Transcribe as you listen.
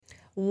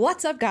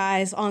What's up,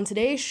 guys? On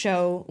today's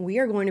show, we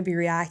are going to be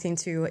reacting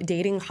to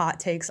dating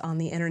hot takes on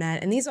the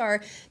internet. And these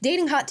are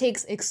dating hot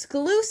takes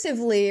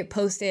exclusively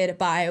posted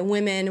by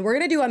women. We're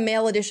going to do a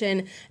male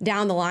edition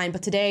down the line,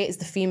 but today is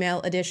the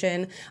female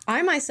edition.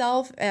 I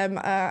myself am,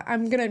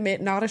 I'm going to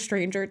admit, not a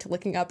stranger to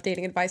looking up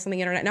dating advice on the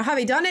internet. Now, have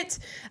I done it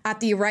at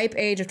the ripe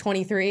age of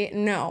 23?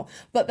 No.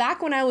 But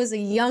back when I was a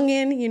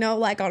youngin', you know,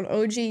 like on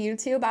OG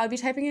YouTube, I would be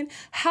typing in,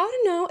 how to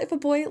know if a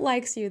boy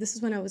likes you. This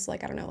is when I was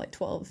like, I don't know, like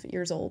 12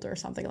 years old or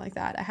something like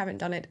that. I haven't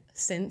done it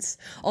since.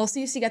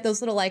 Also used to get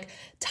those little like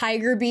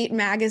Tiger Beat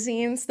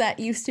magazines that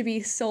used to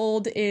be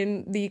sold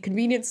in the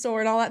convenience store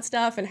and all that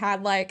stuff, and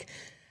had like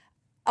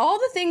all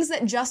the things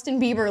that Justin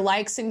Bieber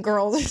likes in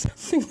girls or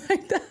something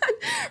like that.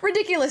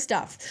 Ridiculous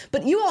stuff.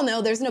 But you all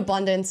know there's an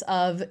abundance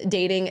of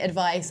dating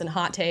advice and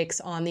hot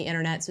takes on the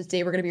internet. So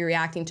today we're going to be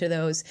reacting to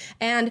those.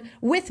 And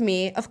with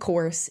me, of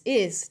course,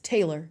 is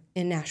Taylor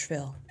in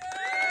Nashville.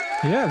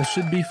 Yeah, this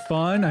should be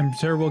fun. I'm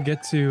sure we'll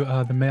get to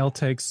the male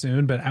takes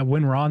soon, but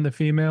when we're on the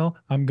female,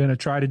 I'm going to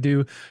try to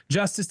do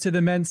justice to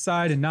the men's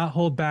side and not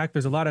hold back.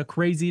 There's a lot of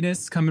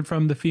craziness coming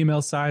from the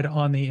female side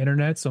on the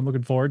internet, so I'm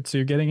looking forward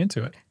to getting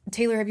into it.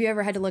 Taylor, have you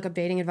ever had to look up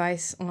dating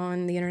advice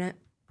on the internet?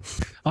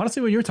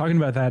 Honestly, when you were talking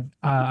about that,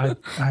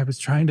 I was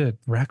trying to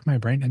rack my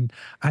brain, and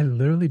I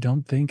literally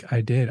don't think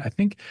I did. I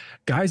think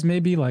guys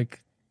maybe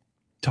like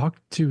talk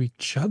to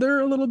each other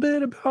a little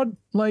bit about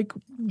like,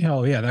 you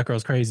know, yeah, that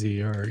girl's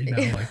crazy, or, you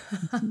know,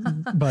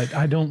 like, but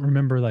I don't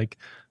remember like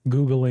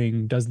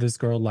Googling, does this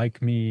girl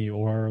like me,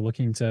 or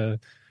looking to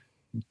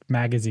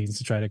magazines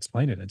to try to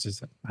explain it. It's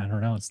just, I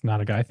don't know. It's not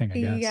a guy thing, I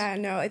guess. Yeah,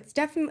 no,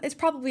 it's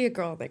probably a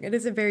girl thing. It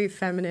is a very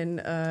feminine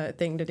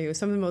thing to do.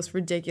 Some of the most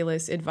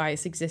ridiculous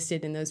advice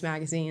existed in those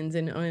magazines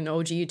and on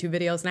OG YouTube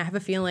videos. And I have a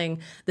feeling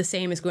the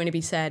same is going to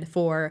be said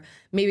for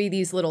maybe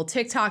these little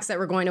TikToks that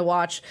we're going to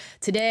watch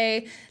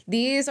today.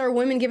 These are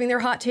women giving their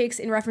hot takes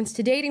in reference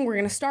to dating. We're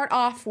going to start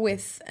off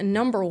with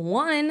number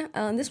one.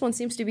 This one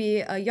seems to be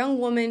a young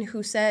woman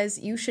who says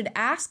you should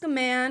ask a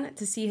man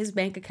to see his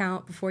bank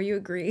account before you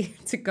agree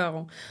to go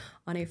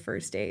on a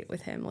first date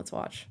with him. Let's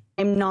watch.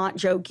 I'm not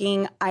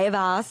joking. I have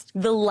asked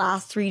the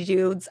last 3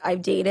 dudes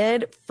I've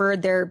dated for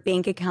their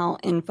bank account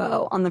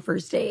info on the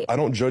first date. I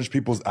don't judge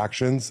people's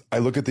actions. I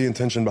look at the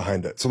intention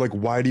behind it. So like,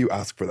 why do you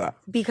ask for that?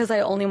 Because I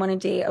only want to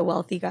date a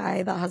wealthy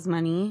guy that has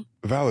money.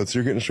 Valid. So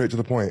you're getting straight to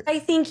the point. I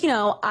think, you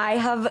know, I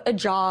have a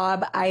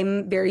job.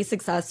 I'm very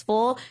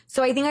successful.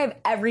 So I think I have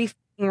every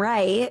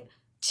right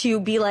to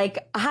be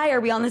like, hi,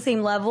 are we on the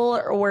same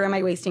level, or am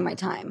I wasting my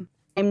time?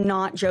 I'm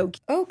not joking.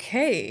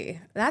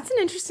 Okay, that's an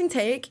interesting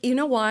take. You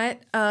know what?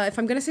 If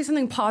I'm going to say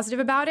something positive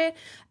about it,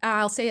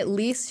 I'll say at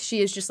least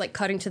she is just like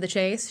cutting to the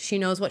chase. She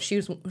knows what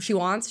she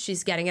wants.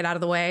 She's getting it out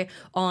of the way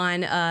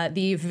on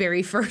the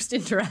very first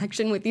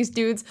interaction with these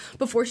dudes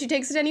before she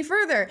takes it any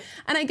further.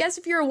 And I guess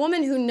if you're a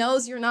woman who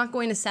knows you're not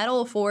going to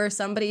settle for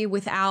somebody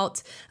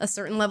without a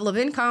certain level of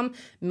income,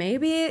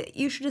 maybe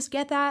you should just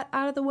get that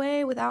out of the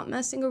way without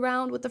messing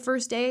around with the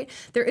first date.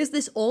 There is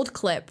this old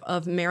clip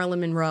of Marilyn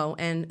Monroe,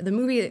 and the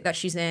movie that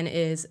she's in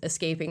is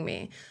escaping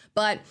me,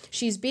 but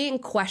she's being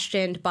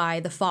questioned by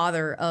the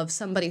father of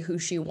somebody who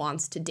she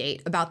wants to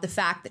date about the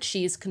fact that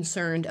she's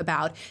concerned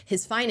about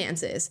his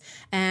finances.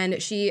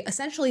 And she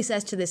essentially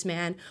says to this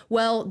man,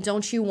 well,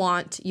 don't you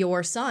want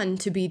your son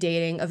to be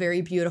dating a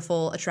very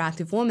beautiful,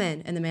 attractive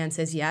woman? And the man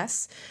says,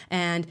 yes.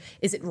 And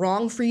is it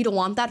wrong for you to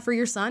want that for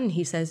your son? And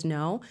he says,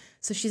 no.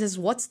 So she says,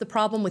 what's the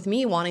problem with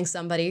me wanting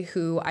somebody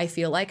who I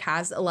feel like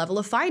has a level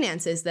of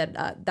finances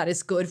that that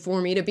is good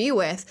for me to be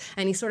with?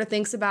 And he sort of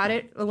thinks about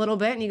it a little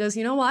bit, and he goes,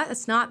 you know what?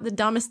 It's not the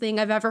dumbest thing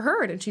I've ever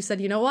heard. And she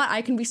said, you know what?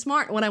 I can be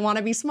smart when I want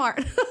to be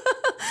smart.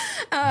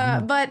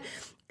 But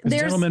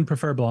gentlemen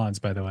prefer blondes,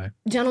 by the way.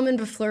 Gentlemen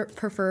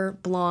prefer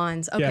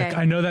blondes. Okay. Yeah,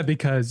 I know that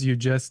because you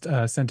just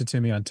sent it to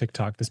me on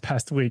TikTok this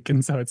past week,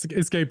 and so it's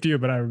escaped you,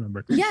 but I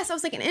remember. Yes, I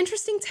was like, an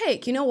interesting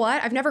take. You know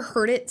what? I've never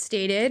heard it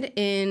stated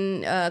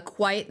in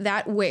quite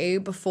that way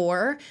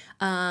before.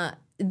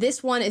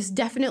 This one is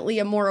definitely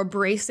a more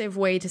abrasive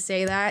way to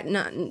say that.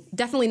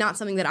 Definitely not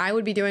something that I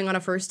would be doing on a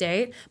first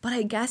date. But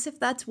I guess if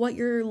that's what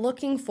you're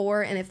looking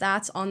for, and if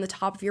that's on the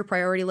top of your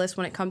priority list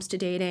when it comes to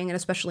dating, and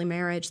especially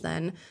marriage,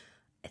 then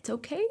it's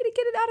okay to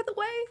get it out of the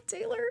way,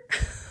 Taylor.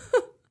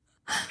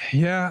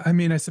 Yeah, I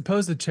mean, I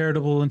suppose the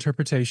charitable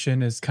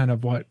interpretation is kind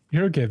of what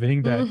you're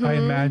giving, that I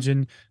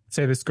imagine,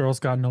 say this girl's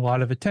gotten a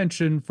lot of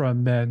attention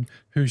from men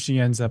who she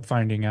ends up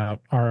finding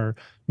out are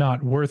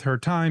not worth her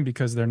time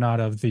because they're not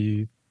of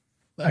the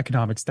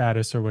economic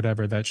status or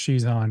whatever that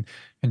she's on,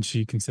 and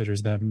she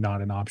considers them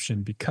not an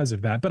option because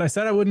of that. But I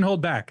said I wouldn't hold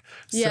back.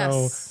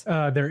 Yes.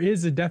 So there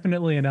is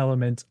definitely an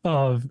element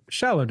of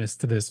shallowness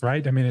to this,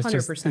 right? I mean, it's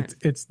 100%. just,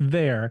 it's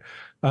there.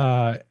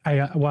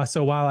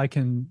 So while I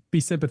can be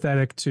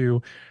sympathetic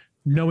to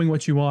knowing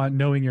what you want,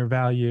 knowing your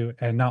value,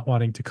 and not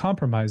wanting to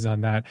compromise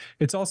on that,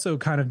 it's also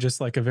kind of just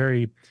like a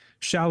very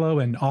shallow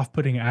and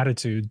off-putting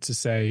attitude to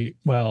say,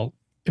 well,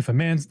 if a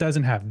man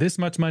doesn't have this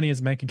much money in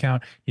his bank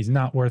account, he's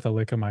not worth a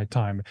lick of my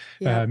time.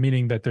 Yeah.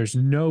 Meaning that there's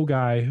no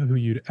guy who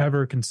you'd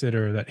ever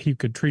consider that he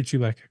could treat you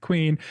like a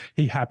queen.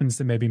 He happens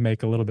to maybe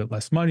make a little bit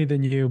less money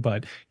than you,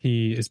 but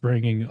he is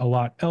bringing a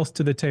lot else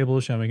to the table,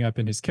 showing up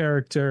in his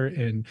character,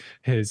 in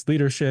his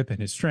leadership, and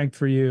his strength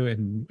for you,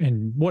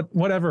 and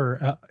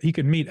whatever. He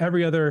could meet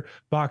every other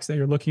box that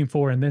you're looking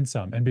for and then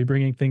some, and be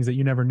bringing things that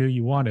you never knew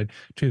you wanted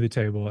to the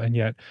table. And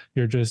yet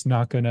you're just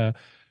not going to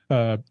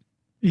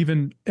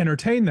even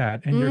entertain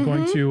that, and you're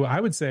going to,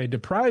 I would say,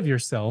 deprive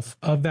yourself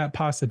of that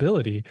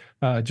possibility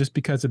just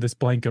because of this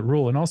blanket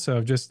rule. And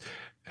also just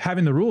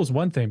having the rule is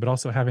one thing, but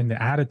also having the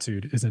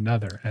attitude is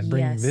another. And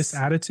bringing this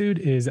attitude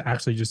is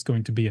actually just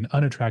going to be an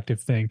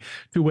unattractive thing,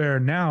 to where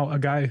now a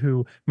guy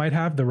who might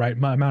have the right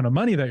amount of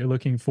money that you're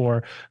looking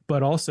for,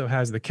 but also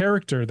has the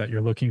character that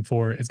you're looking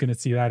for, is going to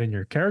see that in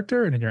your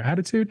character and in your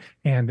attitude.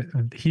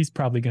 And he's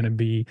probably going to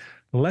be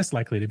less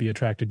likely to be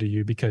attracted to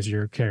you because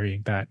you're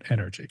carrying that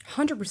energy.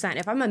 100%.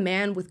 If I'm a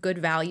man with good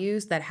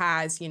values that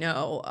has, you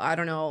know, I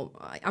don't know,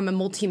 I'm a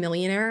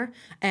multimillionaire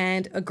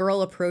and a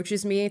girl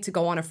approaches me to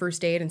go on a first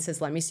date and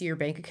says, let me see your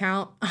bank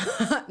account.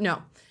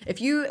 No.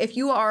 If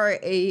you are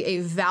a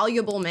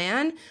valuable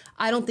man,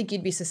 I don't think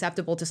you'd be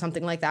susceptible to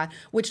something like that,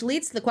 which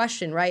leads to the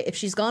question, right? If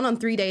she's gone on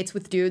 3 dates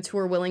with dudes who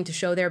are willing to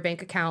show their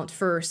bank account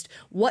first,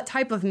 what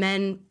type of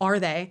men are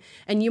they?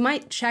 And you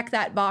might check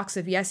that box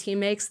of, yes, he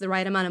makes the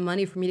right amount of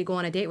money for me to go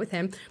on a date with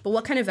him, but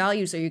what kind of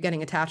values are you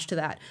getting attached to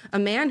that? A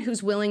man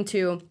who's willing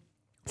to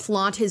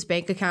flaunt his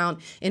bank account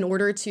in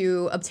order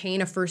to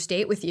obtain a first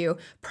date with you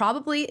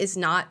probably is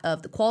not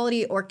of the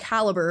quality or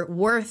caliber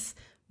worth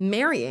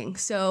marrying.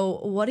 So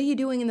what are you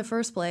doing in the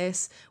first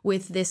place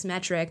with this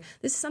metric?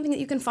 This is something that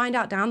you can find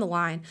out down the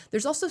line.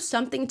 There's also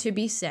something to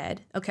be said,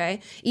 okay?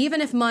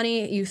 Even if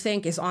money you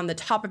think is on the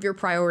top of your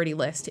priority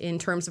list in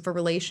terms of a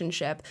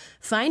relationship,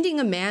 finding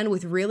a man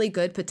with really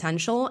good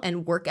potential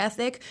and work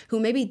ethic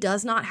who maybe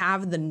does not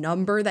have the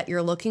number that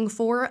you're looking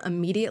for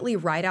immediately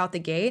right out the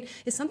gate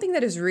is something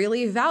that is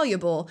really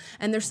valuable.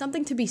 And there's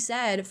something to be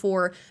said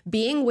for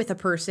being with a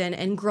person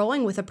and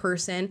growing with a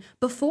person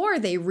before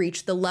they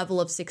reach the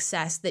level of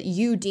success that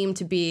you deem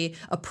to be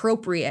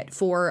appropriate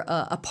for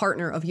a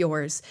partner of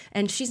yours.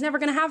 And she's never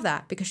going to have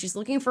that because she's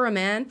looking for a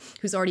man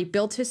who's already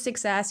built his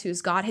success,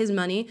 who's got his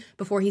money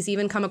before he's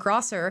even come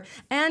across her.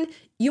 And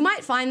you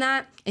might find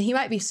that, and he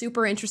might be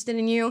super interested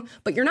in you,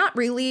 but you're not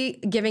really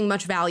giving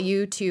much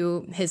value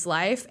to his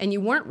life, and you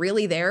weren't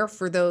really there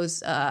for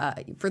those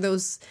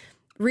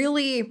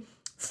really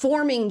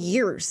forming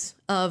years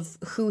of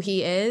who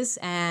he is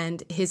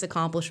and his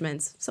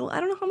accomplishments. So I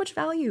don't know how much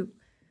value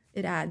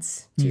it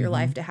adds to your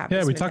life to have.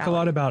 Yeah, we talk a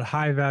lot about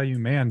high value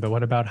man, but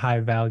what about high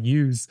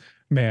values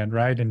man,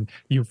 right? And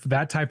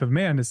that type of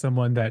man is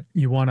someone that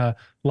you want to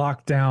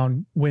lock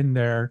down when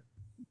they're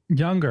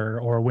younger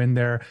or when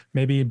they're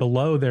maybe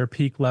below their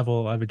peak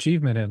level of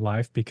achievement in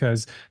life,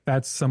 because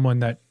that's someone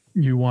that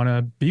you want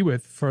to be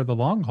with for the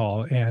long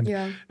haul. And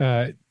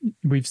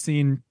we've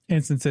seen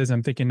instances.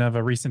 I'm thinking of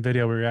a recent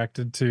video we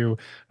reacted to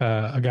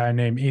a guy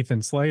named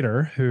Ethan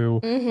Slater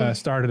who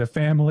started a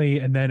family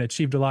and then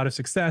achieved a lot of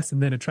success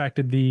and then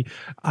attracted the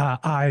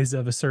eyes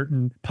of a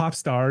certain pop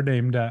star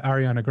named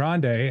Ariana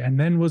Grande, and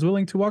then was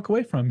willing to walk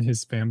away from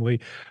his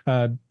family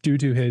due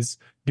to his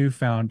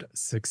newfound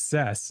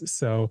success.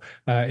 So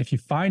if you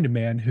find a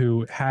man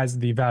who has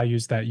the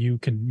values that he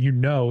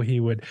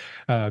would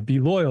be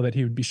loyal, that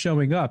he would be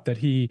showing up, that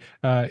he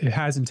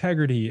has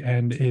integrity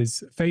and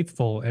is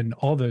faithful and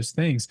all those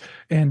things,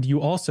 and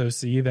you also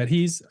see that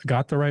he's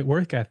got the right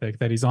work ethic,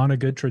 that he's on a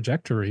good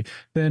trajectory,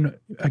 then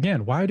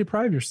again, why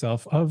deprive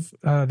yourself of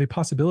the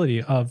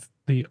possibility of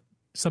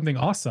something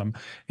awesome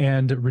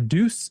and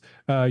reduce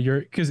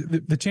because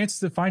the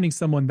chances of finding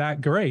someone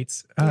that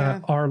great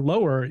are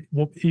lower,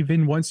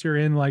 even once you're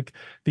in like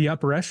the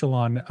upper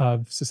echelon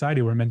of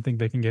society where men think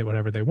they can get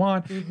whatever they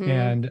want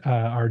and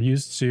are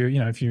used to,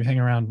 if you hang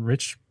around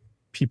rich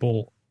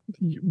people,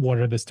 what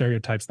are the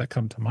stereotypes that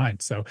come to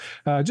mind? So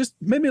just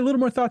maybe a little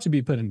more thought should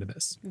be put into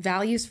this.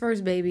 Values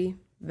first, baby.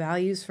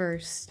 Values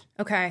first.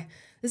 Okay.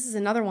 This is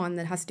another one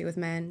that has to do with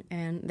men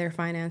and their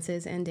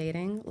finances and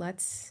dating.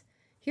 Let's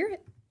hear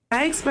it.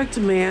 I expect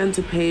a man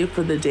to pay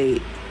for the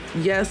date.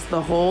 Yes,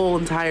 the whole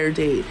entire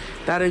date.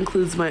 That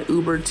includes my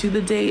Uber to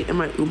the date and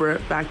my Uber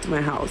back to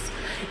my house.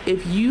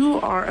 If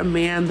you are a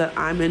man that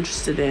I'm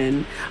interested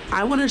in,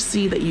 I want to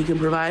see that you can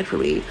provide for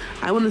me.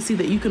 I want to see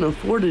that you can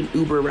afford an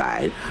Uber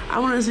ride. I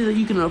want to see that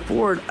you can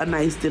afford a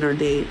nice dinner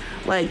date.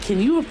 Like,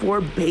 can you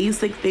afford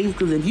basic things?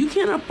 Because if you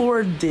can't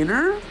afford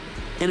dinner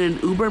and an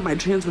Uber, my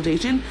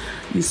transportation,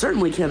 you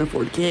certainly can't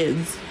afford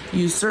kids.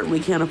 You certainly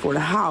can't afford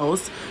a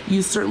house.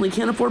 You certainly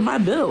can't afford my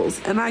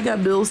bills. And I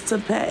got bills to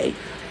pay.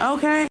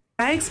 Okay.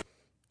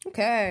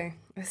 Okay.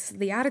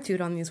 The attitude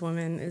on these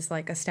women is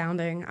like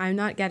astounding. I'm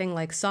not getting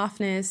like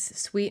softness,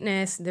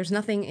 sweetness. There's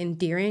nothing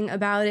endearing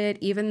about it,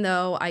 even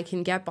though I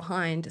can get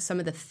behind some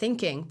of the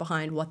thinking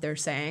behind what they're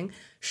saying.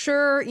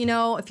 Sure, you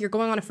know, if you're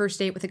going on a first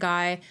date with a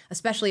guy,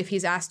 especially if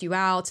he's asked you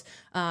out,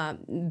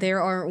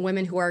 there are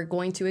women who are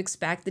going to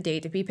expect the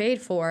date to be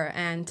paid for.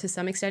 And to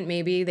some extent,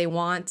 maybe they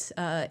want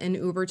an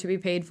Uber to be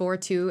paid for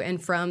to and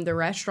from the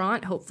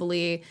restaurant.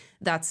 Hopefully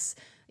that's,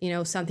 you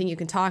know, something you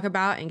can talk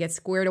about and get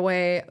squared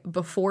away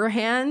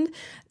beforehand.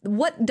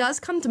 What does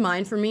come to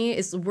mind for me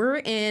is we're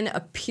in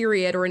a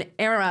period or an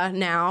era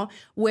now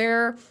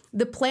where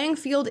the playing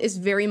field is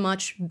very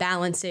much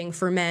balancing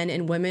for men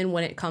and women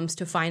when it comes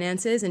to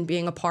finances and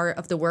being a part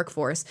of the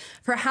workforce.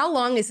 For how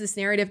long is this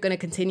narrative going to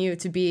continue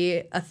to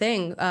be a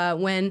thing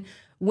when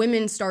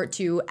women start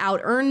to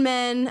out-earn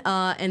men,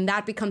 and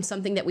that becomes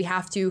something that we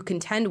have to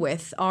contend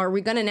with? Are we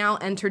going to now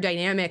enter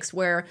dynamics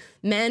where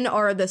men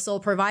are the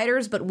sole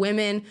providers, but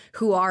women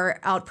who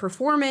are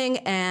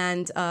outperforming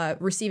and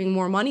receiving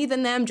more money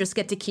than them just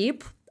get to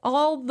keep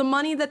all the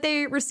money that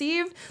they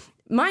receive?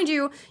 Mind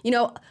you,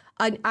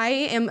 I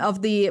am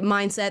of the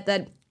mindset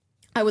that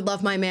I would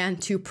love my man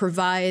to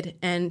provide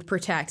and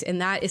protect, and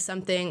that is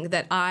something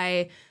that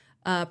I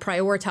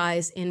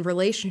prioritize in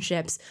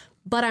relationships.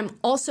 But I'm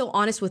also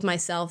honest with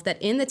myself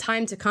that in the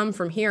time to come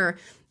from here,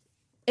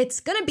 it's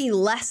going to be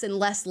less and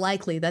less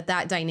likely that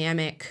that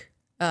dynamic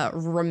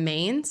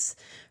remains.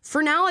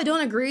 For now, I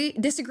don't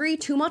disagree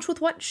too much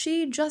with what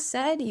she just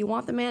said. You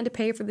want the man to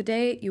pay for the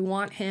date. You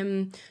want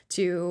him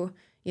to,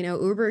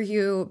 Uber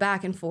you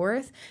back and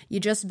forth. You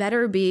just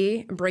better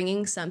be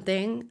bringing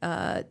something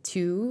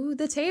to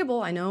the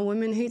table. I know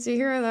women hate to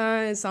hear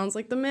that. It sounds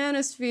like the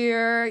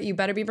manosphere. You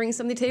better be bringing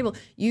something to the table.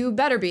 You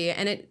better be.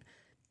 And it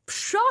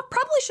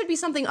probably should be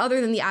something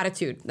other than the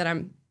attitude that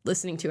I'm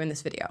listening to in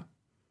this video.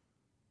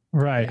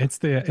 Right.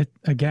 Yeah. It's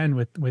again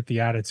with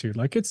the attitude.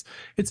 Like it's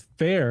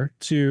fair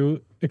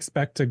to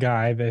expect a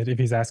guy that if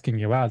he's asking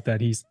you out that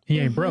he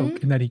ain't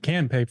broke and that he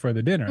can pay for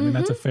the dinner. I mean,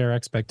 that's a fair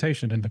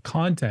expectation. And the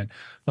content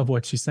of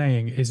what she's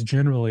saying is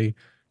generally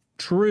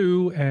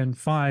true and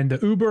fine. The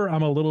Uber,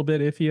 I'm a little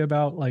bit iffy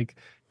about, like,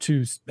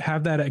 to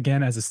have that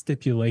again as a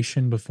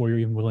stipulation before you're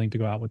even willing to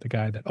go out with the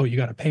guy that, oh, you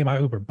got to pay my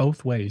Uber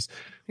both ways.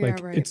 Like,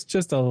 yeah, right. It's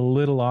just a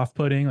little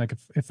off-putting. Like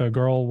if a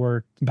girl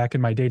were back in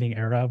my dating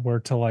era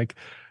were to like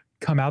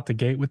come out the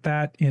gate with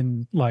that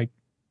in like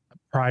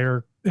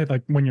prior,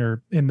 like when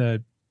you're in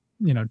the,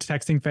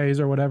 texting phase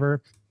or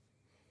whatever,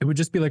 it would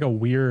just be like a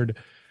weird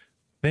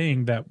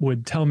thing that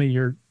would tell me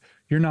you're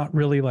not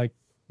really like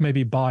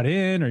maybe bought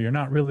in, or you're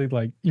not really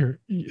like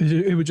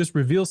it would just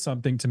reveal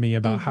something to me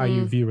about how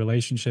you view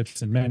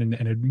relationships and men, and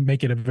it'd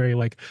make it a very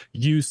like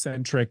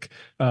you-centric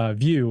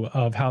view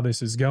of how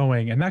this is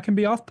going. And that can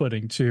be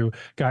off-putting to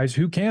guys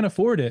who can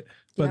afford it,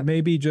 but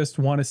maybe just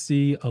want to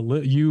see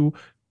you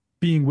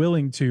being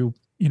willing to,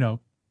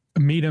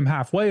 meet him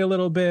halfway a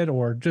little bit,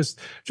 or just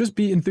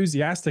be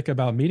enthusiastic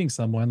about meeting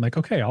someone. Like,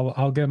 okay,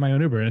 I'll get my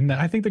own Uber. And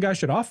I think the guy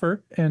should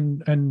offer.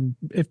 And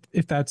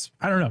if that's,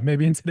 I don't know,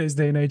 maybe in today's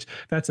day and age,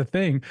 that's a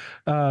thing.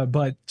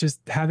 But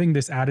just having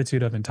this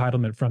attitude of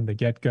entitlement from the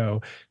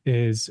get-go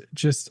is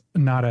just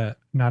not a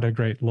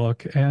great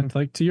look. And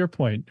like, to your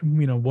point,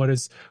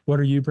 what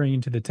are you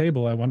bringing to the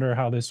table? I wonder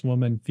how this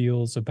woman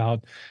feels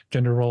about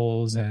gender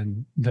roles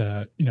and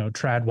the,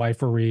 trad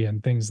wifery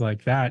and things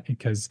like that,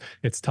 because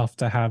it's tough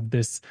to have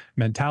this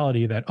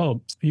mentality that,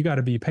 oh, you got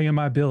to be paying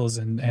my bills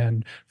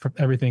and for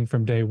everything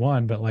from day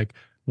one. But like,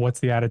 what's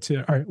the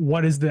attitude, or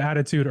what is the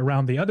attitude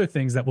around the other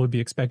things that would be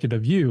expected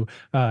of you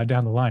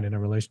down the line in a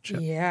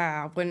relationship?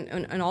 Yeah,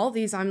 and all of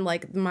these, I'm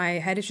like, my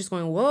head is just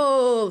going,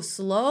 whoa,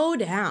 slow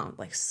down.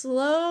 Like,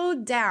 slow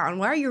down.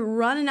 Why are you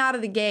running out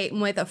of the gate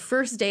with a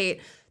first date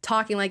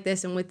talking like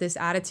this and with this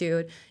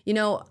attitude?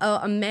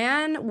 A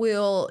man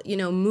will,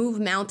 move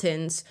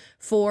mountains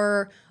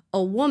for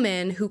a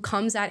woman who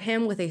comes at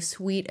him with a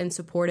sweet and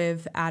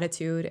supportive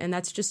attitude. And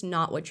that's just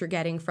not what you're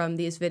getting from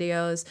these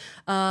videos.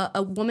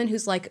 A woman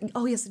who's like,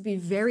 oh, yes, it'd be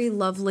very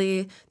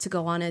lovely to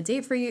go on a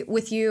date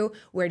with you.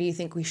 Where do you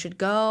think we should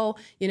go?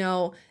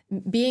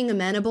 Being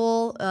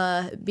amenable,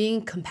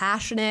 being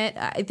compassionate.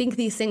 I think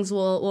these things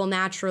will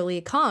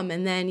naturally come.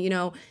 And then,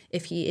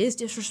 if he is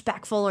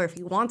disrespectful, or if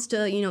he wants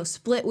to,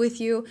 split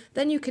with you,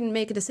 then you can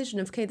make a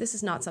decision of, okay, this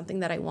is not something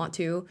that I want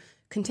to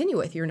continue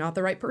with. You're not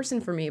the right person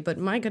for me. But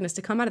my goodness,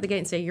 to come out of the gate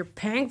and say, you're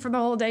paying for the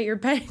whole day, you're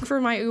paying for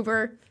my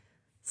Uber,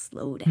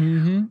 slow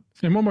down.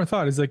 And one more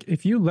thought is, like,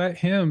 if you let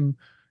him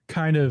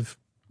kind of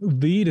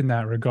lead in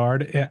that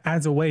regard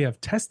as a way of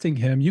testing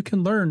him, you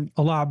can learn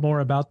a lot more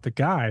about the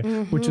guy,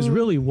 which is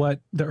really what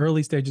the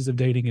early stages of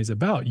dating is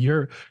about.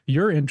 You're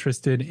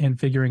interested in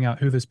figuring out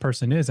who this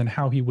person is and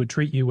how he would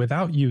treat you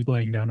without you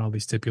laying down all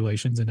these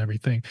stipulations and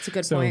everything. That's a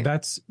good point.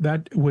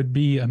 That would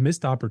be a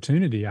missed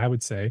opportunity, I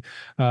would say,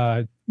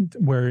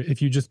 where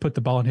if you just put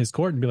the ball in his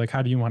court and be like,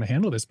 how do you want to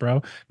handle this,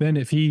 bro? Then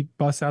if he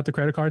busts out the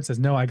credit card and says,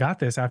 no, I got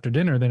this after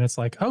dinner, then it's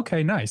like,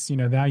 okay, nice.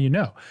 Now you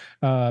know.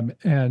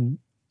 And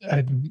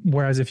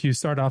Whereas if you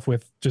start off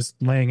with just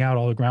laying out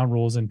all the ground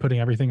rules and putting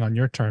everything on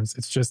your terms,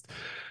 it's just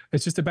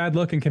a bad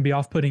look and can be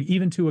off-putting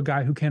even to a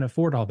guy who can't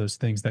afford all those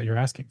things that you're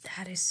asking.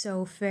 That is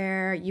so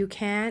fair. You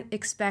can't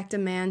expect a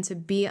man to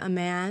be a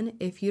man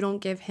if you don't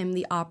give him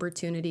the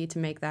opportunity to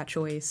make that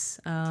choice.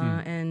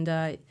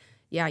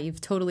 Yeah,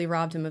 you've totally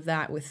robbed him of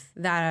that with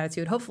that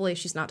attitude. Hopefully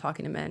she's not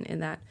talking to men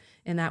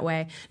in that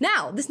way.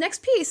 Now, this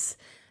next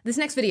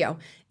video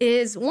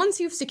is once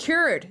you've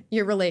secured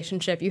your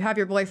relationship, you have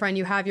your boyfriend,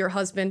 you have your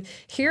husband,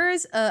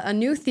 here's a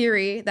new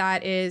theory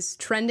that is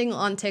trending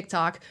on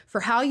TikTok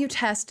for how you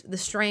test the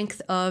strength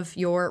of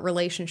your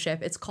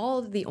relationship. It's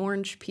called the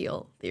orange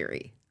peel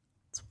theory.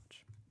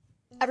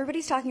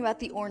 Everybody's talking about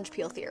the orange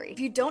peel theory. If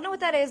you don't know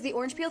what that is, the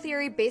orange peel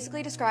theory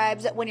basically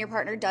describes when your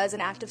partner does an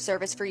act of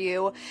service for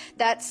you,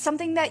 that's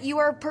something that you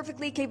are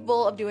perfectly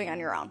capable of doing on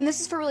your own. And this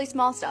is for really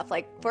small stuff,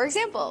 like, for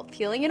example,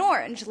 peeling an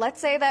orange.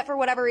 Let's say that for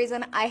whatever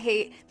reason, I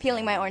hate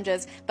peeling my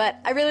oranges, but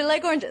I really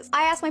like oranges.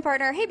 I ask my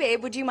partner, hey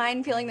babe, would you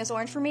mind peeling this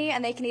orange for me?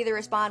 And they can either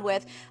respond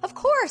with, of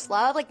course,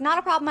 love, like not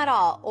a problem at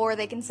all. Or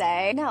they can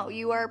say, no,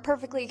 you are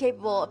perfectly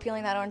capable of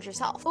peeling that orange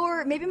yourself.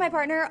 Or maybe my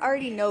partner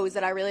already knows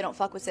that I really don't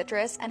fuck with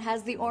citrus and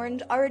has the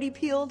orange already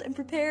peeled and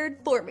prepared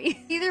for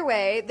me. Either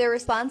way, their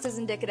response is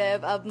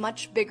indicative of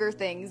much bigger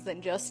things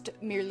than just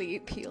merely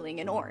peeling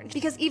an orange.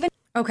 Because even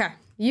Okay,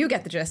 you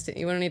get the gist.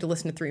 You don't need to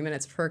listen to 3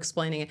 minutes for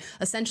explaining it.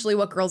 Essentially,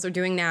 what girls are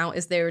doing now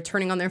is they're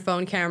turning on their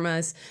phone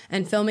cameras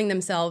and filming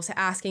themselves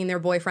asking their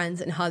boyfriends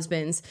and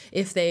husbands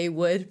if they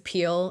would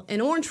peel an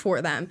orange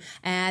for them.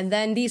 And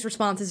then these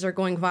responses are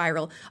going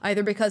viral,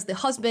 either because the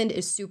husband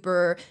is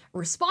super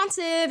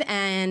responsive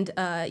and,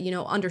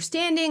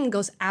 understanding and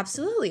goes,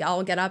 absolutely,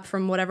 I'll get up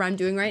from whatever I'm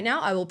doing right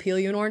now. I will peel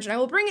you an orange and I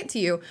will bring it to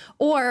you.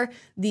 Or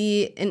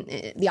the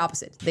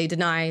opposite. They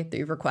deny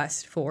the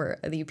request for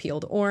the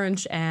peeled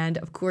orange. And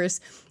of course,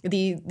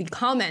 the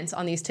comments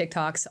on these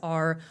TikToks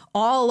are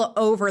all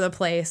over the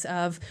place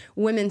of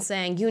women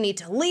saying you need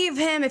to leave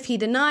him if he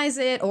denies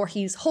it, or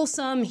he's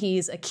wholesome,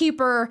 he's a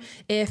keeper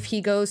if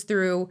he goes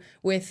through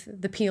with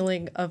the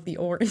peeling of the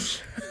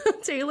orange.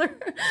 Taylor,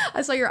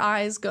 I saw your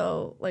eyes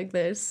go like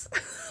this.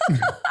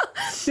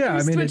 Yeah,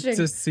 I mean, it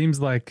just seems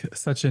like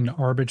such an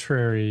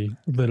arbitrary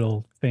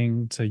little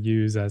thing to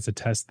use as a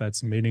test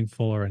that's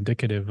meaningful or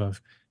indicative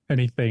of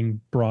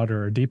anything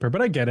broader or deeper.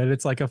 But I get it.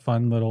 It's like a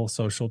fun little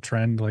social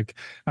trend. Like,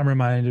 I'm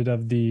reminded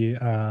of the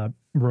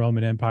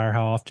Roman Empire.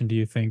 How often do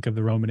you think of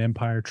the Roman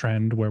Empire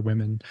trend where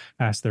women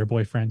ask their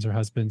boyfriends or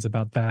husbands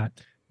about that?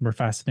 We're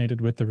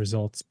fascinated with the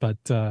results. But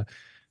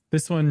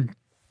this one,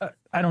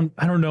 I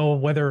don't know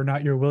whether or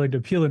not you're willing to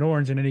peel an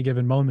orange in any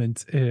given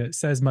moment. It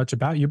says much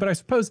about you. But I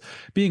suppose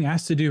being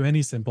asked to do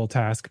any simple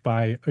task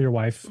by your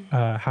wife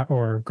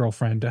or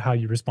girlfriend, how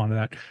you respond to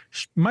that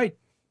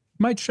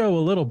might show a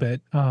little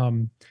bit.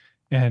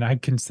 And I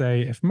can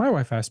say, if my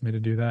wife asked me to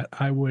do that,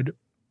 I would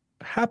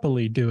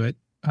happily do it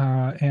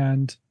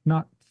and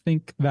not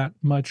think that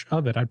much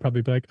of it. I'd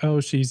probably be like,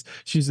 oh, she's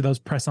those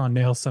press-on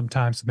nails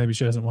sometimes, so maybe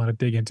she doesn't want to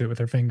dig into it with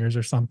her fingers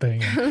or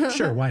something. And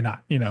sure, why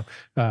not?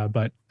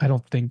 But I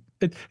don't think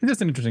it's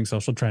just an interesting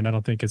social trend. I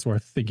don't think it's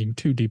worth thinking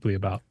too deeply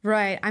about.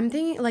 Right. I'm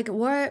thinking, like,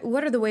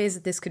 what are the ways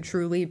that this could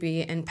truly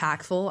be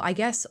impactful? I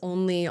guess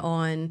only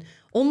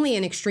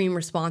in extreme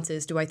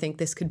responses do I think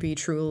this could be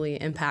truly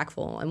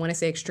impactful. And when I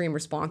say extreme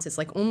responses,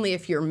 like only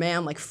if your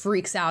man like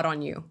freaks out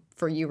on you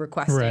for you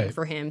requesting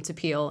for him to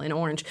peel an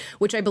orange,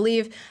 which I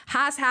believe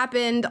has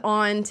happened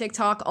on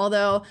TikTok,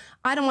 although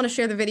I don't want to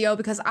share the video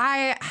because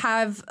I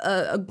have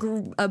a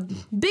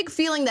big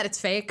feeling that it's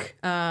fake,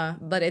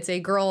 but it's a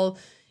girl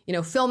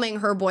filming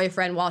her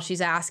boyfriend while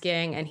she's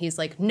asking, and he's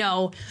like,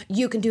 no,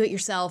 you can do it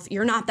yourself.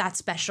 You're not that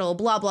special,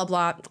 blah, blah,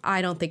 blah.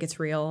 I don't think it's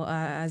real,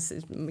 as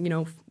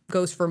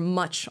goes for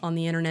much on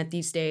the internet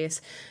these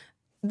days.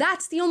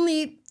 That's the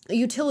only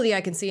utility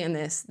I can see in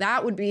this.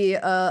 That would be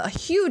a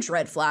huge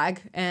red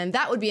flag, and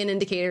that would be an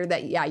indicator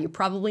that, yeah, you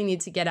probably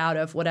need to get out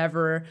of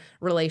whatever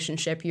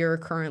relationship you're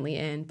currently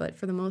in. But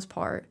for the most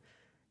part,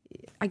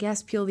 I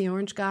guess peel the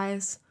orange,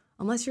 guys.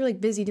 Unless you're like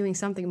busy doing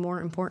something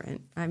more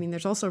important. I mean,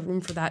 there's also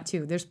room for that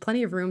too. There's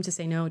plenty of room to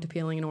say no to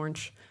peeling an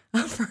orange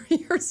for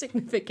your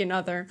significant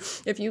other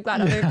if you've got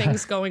other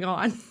things going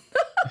on.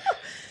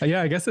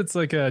 Yeah, I guess it's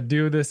like a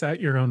do this at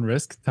your own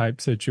risk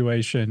type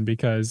situation,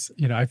 because,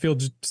 I feel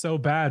just so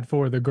bad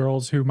for the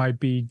girls who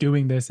might be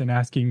doing this and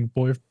asking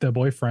the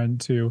boyfriend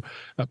to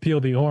peel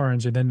the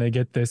orange, and then they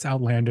get this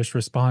outlandish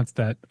response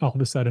that all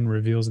of a sudden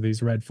reveals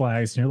these red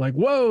flags. And you're like,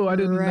 whoa, I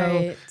didn't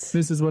know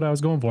this is what I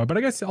was going for. But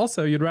I guess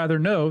also you'd rather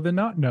know than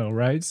not know,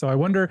 right? So I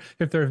wonder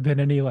if there have been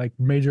any like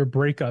major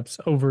breakups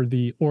over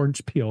the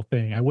orange peel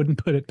thing. I wouldn't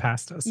put it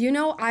past us.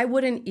 I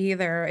wouldn't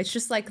either. It's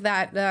just like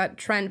that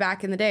trend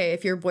back in the day.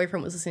 If your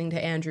boyfriend was listening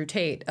to Andrew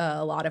Tate,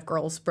 a lot of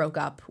girls broke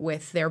up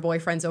with their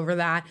boyfriends over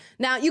that.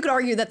 Now, you could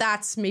argue that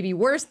that's maybe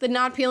worse than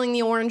not peeling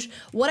the orange.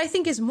 What I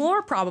think is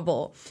more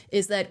probable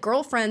is that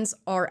girlfriends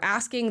are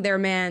asking their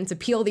man to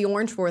peel the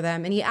orange for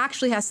them, and he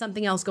actually has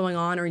something else going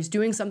on, or he's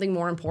doing something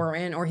more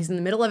important, or he's in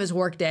the middle of his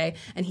workday,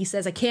 and he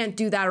says, I can't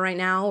do that right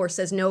now, or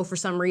says no for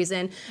some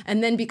reason.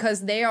 And then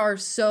because they are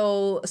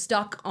so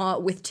stuck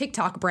with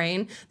TikTok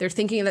brain, they're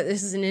thinking that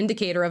this is an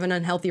indicator of an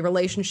unhealthy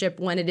relationship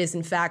when it is,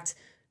 in fact,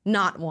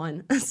 not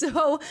one.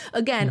 So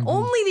again,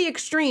 only the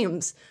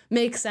extremes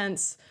make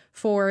sense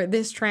for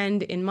this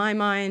trend in my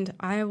mind.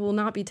 I will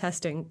not be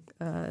testing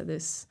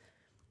this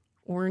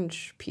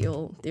orange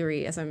peel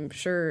theory, as I'm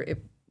sure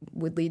it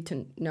would lead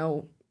to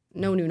no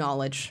new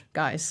knowledge,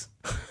 guys.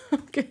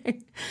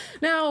 Okay.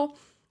 Now,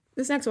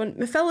 this next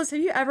one. Fellas, have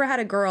you ever had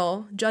a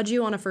girl judge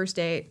you on a first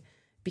date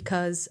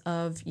because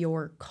of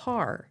your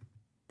car?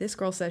 This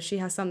girl says she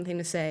has something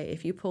to say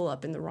if you pull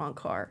up in the wrong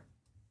car.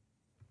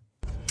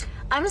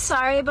 I'm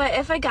sorry, but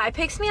if a guy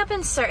picks me up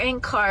in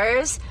certain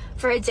cars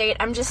for a date,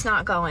 I'm just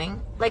not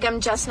going. Like,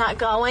 I'm just not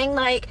going.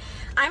 Like,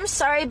 I'm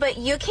sorry, but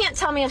you can't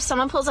tell me if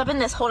someone pulls up in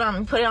this. Hold on, let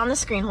me put it on the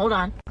screen. Hold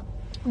on.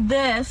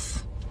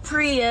 This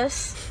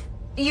Prius,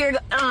 you're,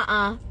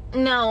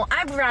 no,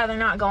 I'd rather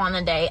not go on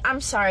the date. I'm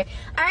sorry.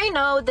 I already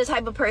know the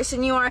type of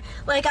person you are.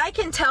 Like, I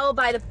can tell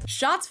by the...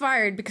 Shots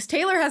fired because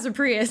Taylor has a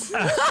Prius.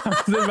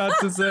 I was about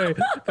to say,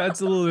 that's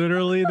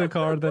literally the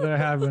car that I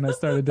had when I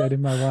started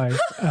dating my wife.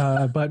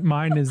 But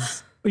mine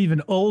is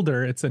even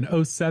older. It's an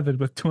 '07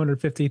 with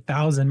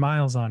 250,000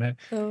 miles on it.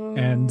 Oh.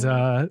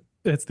 And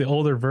it's the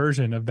older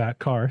version of that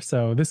car.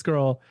 So this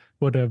girl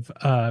would have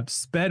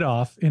sped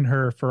off in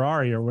her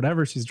Ferrari or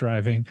whatever she's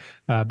driving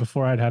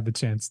before I'd had the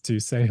chance to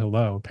say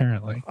hello,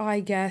 apparently. I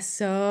guess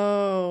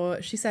so.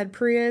 She said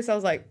Prius. I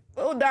was like,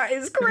 oh, that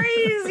is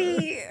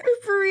crazy.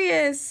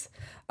 Prius.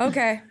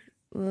 Okay,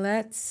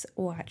 let's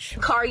watch.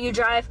 Car you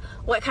drive,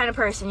 what kind of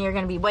person you're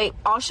going to be. Wait,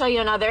 I'll show you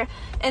another.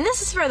 And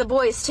this is for the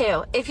boys,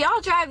 too. If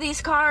y'all drive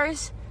these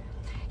cars,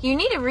 you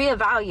need to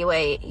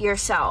reevaluate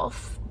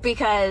yourself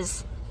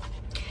because...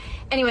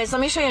 Anyways,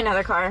 let me show you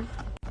another car.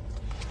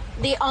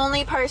 The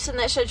only person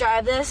that should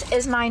drive this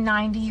is my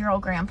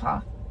 90-year-old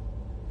grandpa.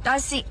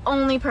 That's the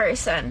only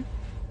person.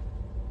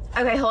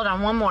 Okay, hold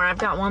on. One more. I've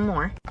got one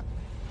more.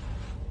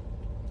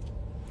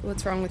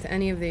 What's wrong with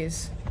any of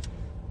these?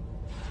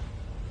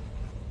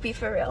 Be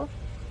for real.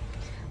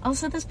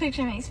 Also, this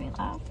picture makes me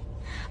laugh.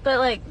 But,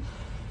 like,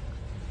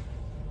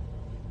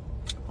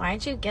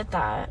 why'd you get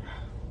that?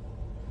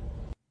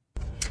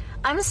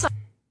 I'm sorry.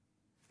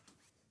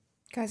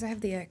 Guys, I have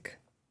the ick.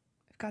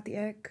 I've got the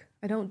ick.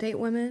 I don't date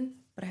women,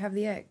 but I have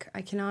the ick.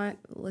 I cannot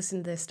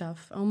listen to this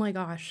stuff. Oh my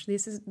gosh.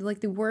 This is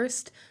like the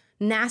worst,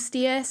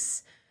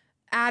 nastiest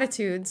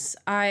attitudes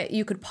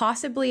you could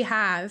possibly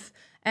have.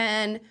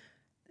 And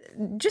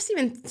just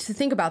even to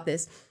think about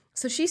this.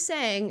 So she's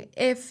saying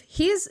if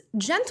he's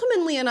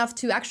gentlemanly enough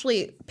to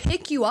actually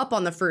pick you up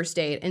on the first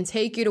date and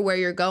take you to where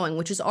you're going,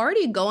 which is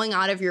already going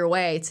out of your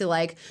way to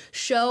like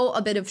show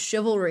a bit of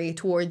chivalry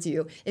towards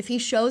you. If he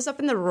shows up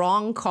in the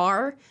wrong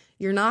car,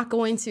 you're not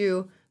going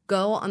to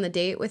go on the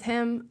date with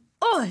him.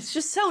 Oh, it's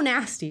just so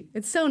nasty.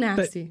 It's so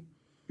nasty.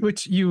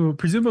 Which you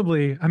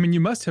presumably, I mean, you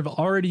must have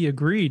already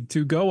agreed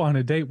to go on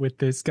a date with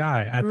this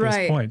guy at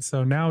this point.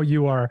 So now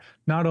you are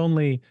not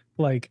only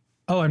like,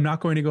 oh, I'm not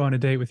going to go on a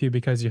date with you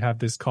because you have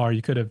this car.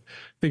 You could have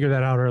figured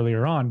that out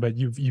earlier on, but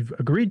you've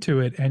agreed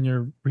to it and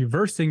you're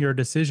reversing your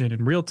decision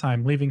in real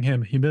time, leaving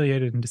him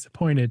humiliated and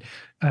disappointed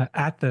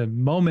at the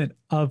moment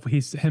of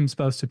him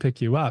supposed to pick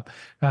you up.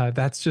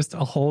 That's just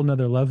a whole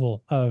nother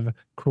level of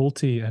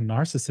cruelty and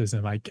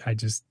narcissism. I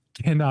just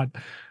cannot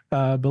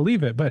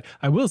believe it. But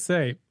I will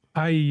say,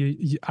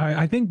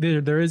 I think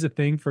there is a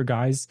thing for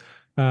guys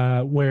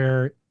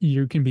where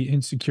you can be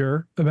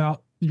insecure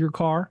about your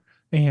car.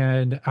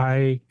 And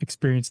I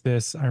experienced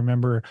this. I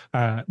remember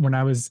when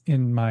I was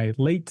in my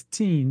late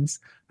teens,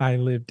 I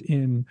lived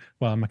in,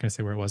 well, I'm not going to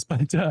say where it was,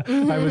 but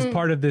I was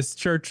part of this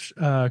church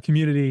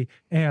community,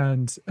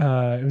 and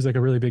it was like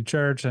a really big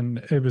church, and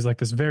it was like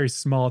this very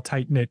small,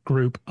 tight-knit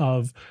group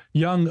of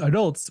young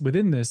adults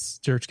within this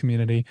church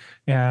community.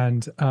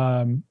 And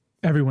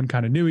everyone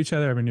kind of knew each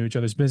other, everyone knew each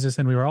other's business,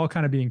 and we were all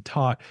kind of being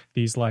taught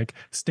these like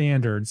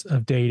standards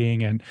of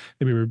dating. And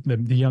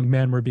the young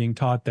men were being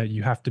taught that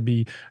you have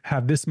to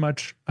have this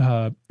much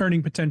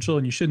earning potential,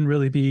 and you shouldn't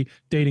really be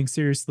dating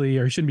seriously,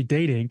 or you shouldn't be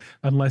dating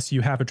unless you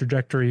have a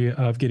trajectory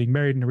of getting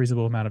married in a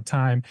reasonable amount of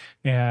time.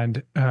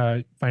 And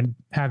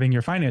having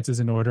your finances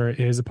in order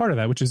is a part of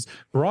that, which is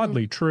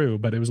broadly true,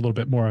 but it was a little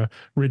bit more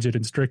rigid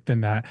and strict than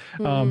that.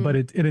 But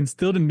it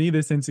instilled in me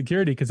this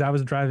insecurity because I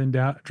was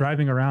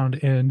driving around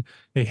in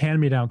a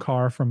hand-me-down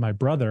car from my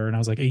brother, and I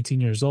was like 18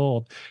 years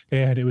old,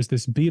 and it was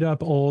this beat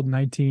up old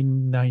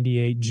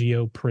 1998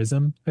 Geo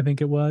Prism, I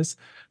think it was,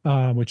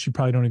 which you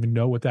probably don't even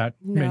know what that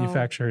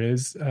manufacturer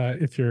is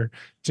if you're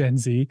Gen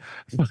Z,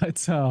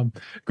 but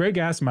great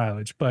gas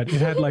mileage. But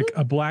it had like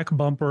a black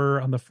bumper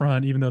on the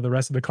front, even though the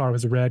rest of the car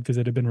was red because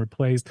it had been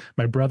replaced.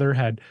 My brother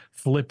had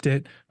flipped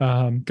it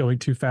going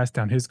too fast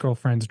down his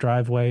girlfriend's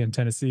driveway in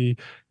Tennessee,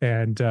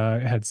 and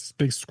it had this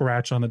big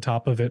scratch on the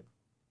top of it.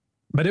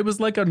 But it was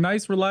like a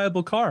nice,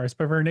 reliable car.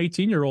 For an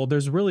 18-year-old,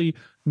 there's really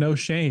no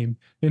shame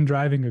in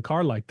driving a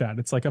car like that.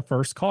 It's like a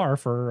first car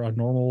for a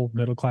normal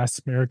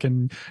middle-class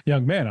American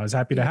young man. I was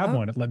happy to have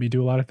one. It let me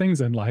do a lot of things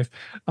in life.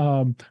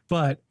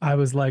 But I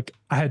was like,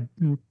 I had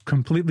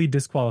completely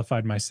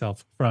disqualified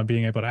myself from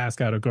being able to ask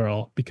out a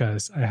girl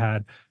because I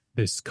had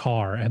this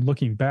car. And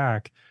looking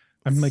back,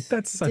 I'm like,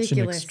 that's such an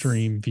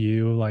extreme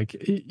view. Like,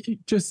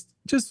 just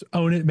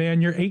own it, man.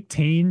 You're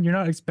 18. You're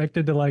not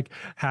expected to like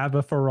have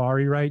a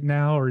Ferrari right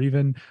now, or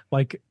even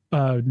like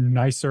a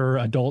nicer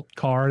adult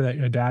car that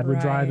your dad would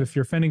drive. If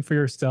you're fending for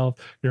yourself,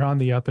 you're on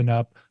the up and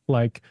up.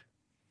 Like,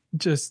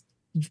 just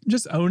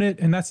own it.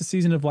 And that's the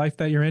season of life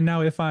that you're in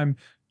now. If I'm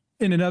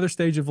in another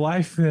stage of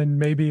life, then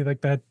maybe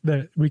like that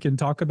we can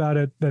talk about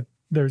it, that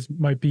there's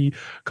might be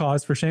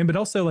cause for shame. But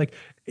also, like,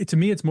 to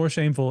me, it's more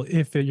shameful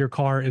if your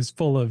car is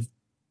full of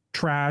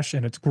trash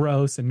and it's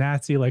gross and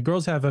nasty. Like,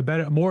 girls have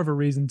more of a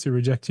reason to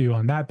reject you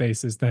on that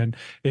basis than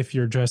if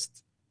you're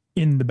just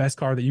in the best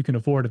car that you can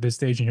afford at this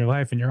stage in your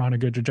life and you're on a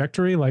good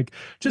trajectory. Like,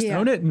 just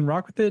own it and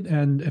rock with it.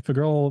 And if a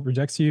girl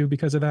rejects you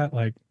because of that,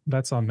 like,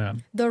 that's on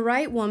them. The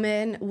right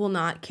woman will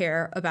not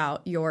care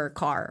about your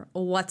car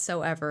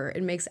whatsoever.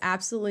 It makes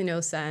absolutely no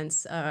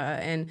sense.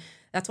 And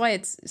that's why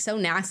it's so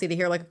nasty to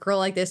hear like a girl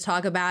like this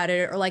talk about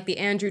it, or like the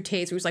Andrew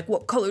Tates who's like,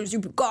 what color is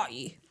your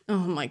Bugatti? Oh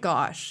my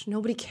gosh,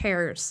 nobody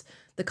cares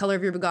the color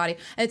of your Bugatti.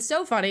 And it's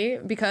so funny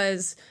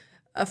because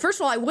first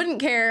of all, I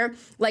wouldn't care,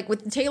 like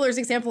with Taylor's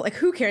example, like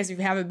who cares if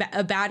you have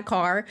a bad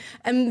car?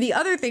 And the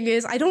other thing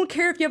is, I don't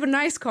care if you have a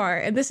nice car.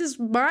 And this is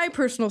my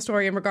personal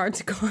story in regard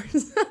to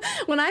cars.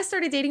 When I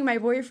started dating my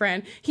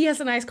boyfriend, he has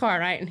a nice car,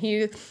 right? And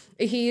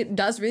he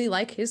does really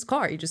like his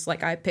car. He just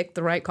like, I picked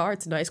the right car.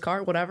 It's a nice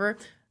car, whatever.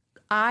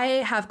 I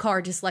have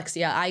car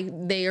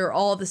dyslexia. They are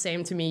all the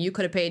same to me. You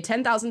could have paid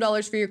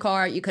 $10,000 for your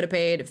car. You could have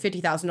paid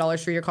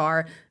 $50,000 for your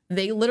car.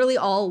 They literally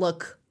all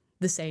look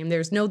the same.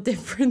 There's no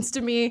difference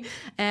to me.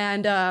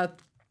 And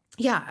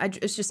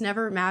it's just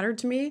never mattered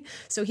to me.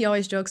 So he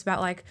always jokes about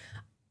like,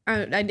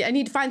 I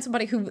need to find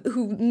somebody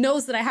who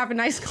knows that I have a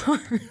nice car.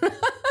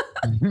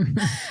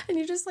 And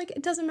you're just like,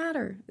 it doesn't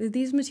matter.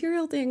 These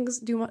material things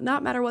do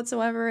not matter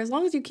whatsoever. As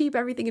long as you keep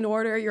everything in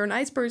order, you're a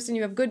nice person,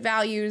 you have good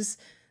values.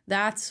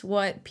 That's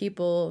what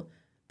people,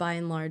 by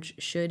and large,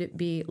 should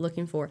be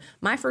looking for.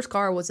 My first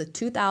car was a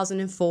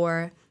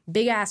 2004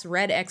 big-ass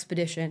red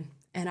Expedition,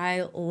 and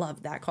I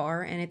loved that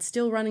car, and it's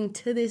still running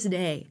to this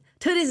day.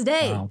 To this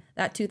day, wow.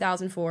 That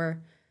 2004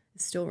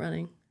 is still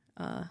running.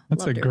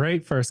 That's a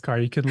great first car.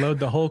 You could load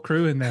the whole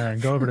crew in there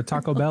and go over to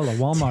Taco Bell or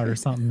Walmart or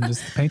something and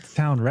just paint the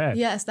town red.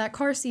 Yes, that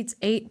car seats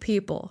 8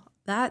 people.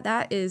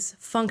 That is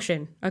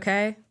function,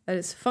 okay? That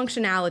is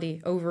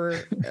functionality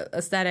over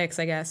aesthetics,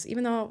 I guess.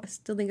 Even though I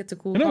still think it's a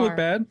cool car. It don't look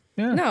bad.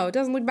 Yeah. No, it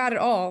doesn't look bad at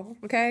all,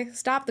 okay?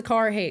 Stop the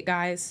car hate,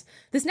 guys.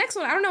 This next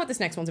one, I don't know what this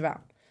next one's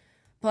about.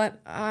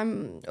 But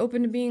I'm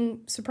open to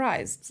being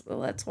surprised.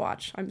 Let's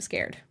watch. I'm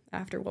scared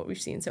after what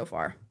we've seen so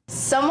far.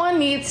 Someone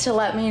needs to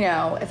let me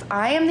know if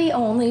I am the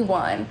only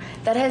one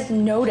that has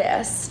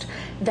noticed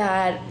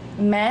that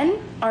men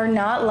are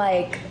not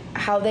like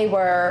how they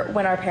were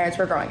when our parents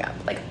were growing up.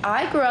 Like,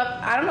 I grew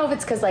up, I don't know if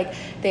it's because like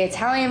the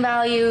Italian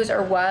values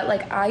or what,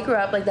 like I grew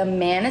up like the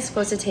man is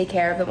supposed to take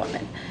care of the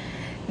woman.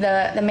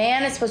 The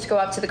man is supposed to go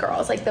up to the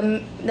girls. Like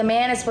the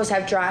man is supposed to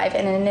have drive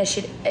and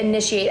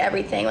initiate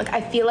everything. Like,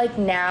 I feel like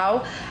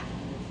now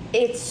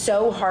it's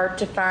so hard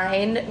to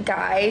find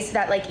guys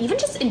that like even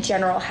just in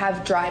general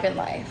have drive in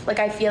life. Like,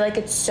 I feel like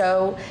it's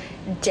so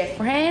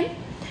different.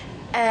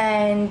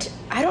 And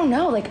I don't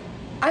know, like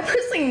I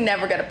personally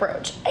never get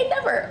approached. I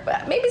never.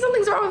 Maybe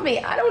something's wrong with me.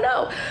 I don't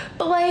know.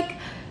 But like,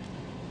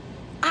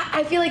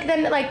 I feel like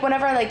then like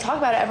whenever I like talk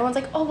about it, everyone's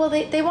like, oh, well,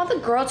 they want the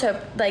girl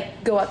to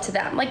like go up to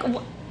them. Like,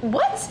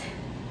 what?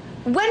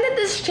 When did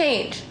this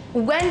change?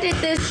 When did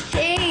this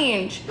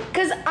change?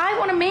 Because I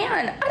want a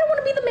man. I don't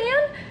want to be the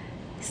man.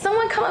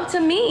 Someone come up to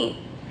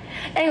me.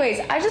 Anyways,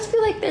 I just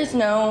feel like there's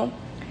no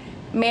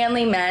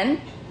manly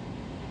men.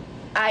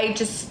 I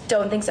just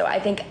don't think so. I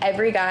think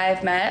every guy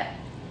I've met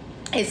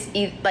is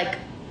like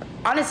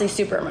honestly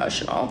super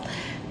emotional,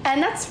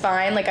 and that's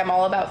fine. Like, I'm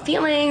all about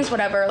feelings,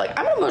 whatever. Like,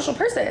 I'm an emotional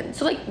person,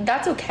 so like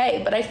that's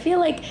okay. But I feel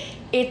like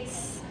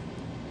it's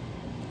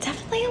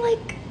definitely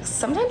like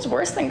sometimes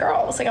worse than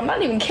girls. Like, I'm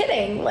not even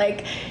kidding.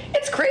 Like,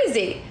 it's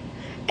crazy.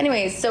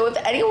 Anyways, so if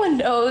anyone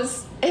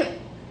knows if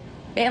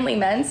manly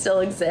men still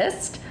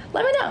exist,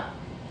 let me know.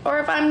 Or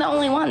if I'm the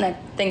only one that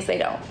thinks they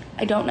don't.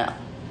 I don't know.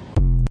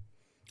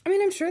 I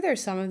mean, I'm sure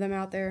there's some of them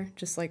out there,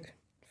 just like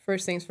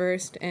first things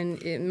first,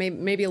 and it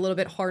may be a little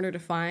bit harder to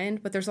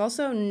find, but there's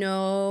also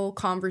no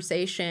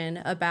conversation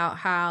about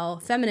how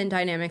feminine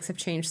dynamics have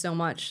changed so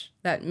much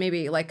that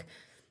maybe like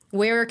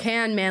where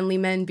can manly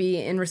men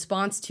be in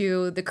response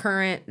to the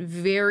current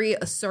very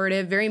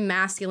assertive, very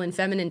masculine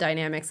feminine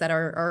dynamics that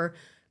our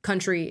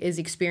country is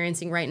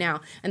experiencing right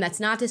now. And that's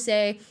not to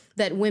say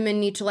that women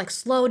need to like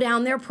slow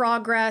down their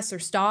progress or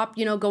stop,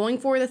 going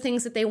for the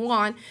things that they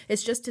want.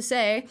 It's just to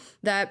say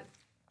that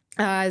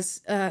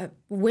as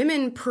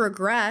women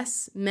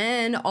progress,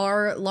 men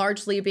are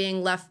largely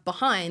being left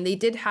behind. They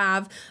did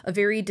have a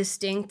very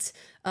distinct,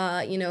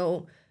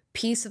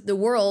 piece of the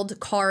world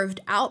carved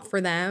out for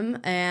them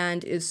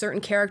and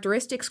certain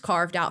characteristics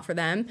carved out for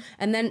them.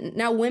 And then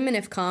now women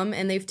have come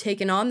and they've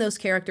taken on those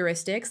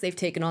characteristics. They've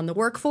taken on the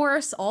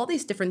workforce, all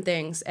these different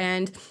things.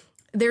 And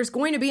there's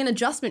going to be an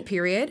adjustment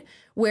period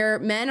where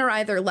men are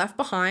either left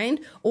behind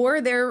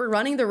or they're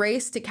running the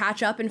race to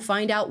catch up and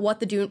find out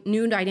what the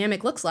new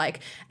dynamic looks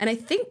like. And I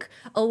think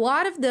a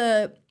lot of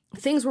the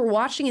things we're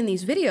watching in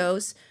these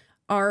videos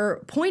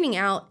are pointing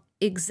out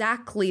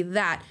exactly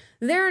that.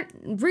 There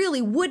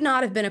really would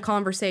not have been a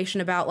conversation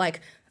about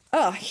like,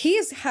 oh, he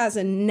has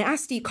a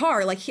nasty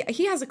car. Like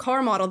he has a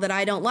car model that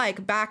I don't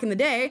like back in the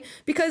day,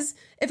 because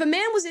if a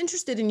man was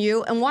interested in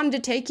you and wanted to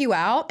take you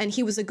out and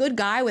he was a good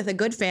guy with a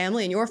good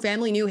family and your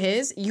family knew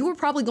his, you were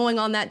probably going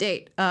on that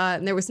date.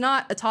 And there was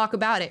not a talk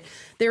about it.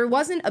 There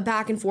wasn't a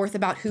back and forth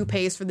about who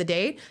pays for the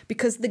date,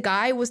 because the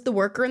guy was the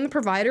worker and the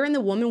provider and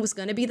the woman was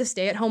going to be the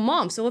stay-at-home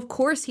mom. So of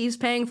course he's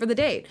paying for the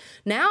date.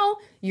 Now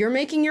you're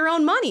making your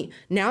own money.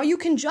 Now you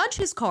can judge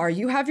his car.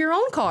 You have your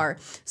own car.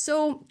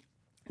 So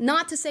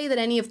not to say that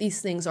any of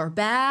these things are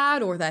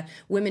bad or that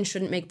women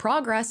shouldn't make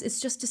progress. It's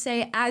just to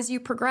say, as you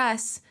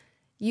progress,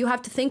 you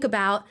have to think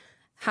about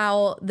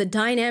how the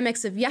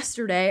dynamics of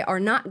yesterday are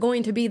not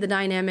going to be the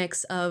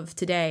dynamics of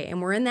today.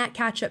 And we're in that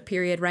catch-up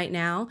period right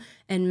now.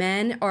 And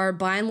men are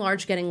by and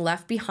large getting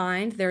left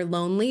behind. They're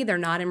lonely. They're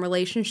not in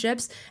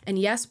relationships. And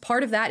yes,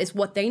 part of that is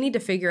what they need to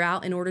figure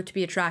out in order to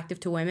be attractive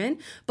to women.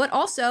 But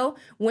also,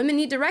 women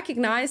need to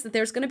recognize that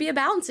there's going to be a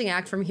balancing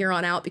act from here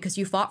on out, because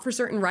you fought for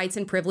certain rights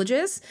and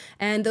privileges.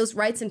 And those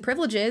rights and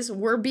privileges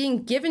were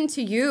being given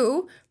to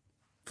you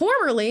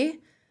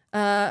formerly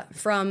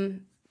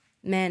from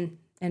men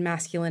and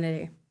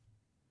masculinity.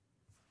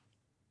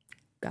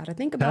 Gotta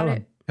think about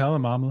it. Tell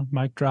him, mama.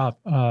 Mic drop.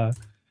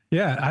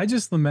 Yeah, I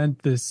just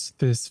lament this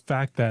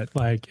fact that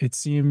like it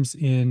seems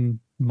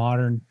in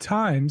modern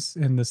times,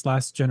 in this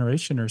last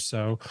generation or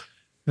so,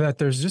 that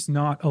there's just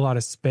not a lot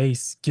of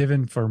space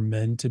given for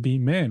men to be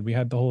men. We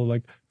had the whole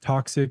like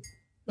toxic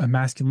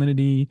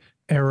masculinity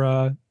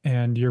era,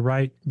 and you're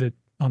right that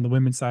on the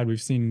women's side,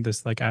 we've seen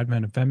this like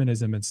advent of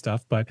feminism and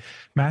stuff, but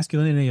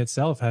masculinity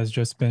itself has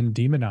just been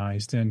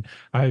demonized. And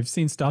I've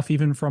seen stuff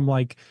even from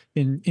like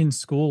in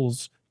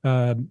schools,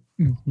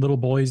 little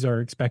boys are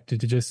expected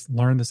to just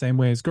learn the same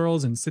way as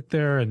girls and sit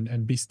there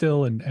and be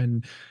still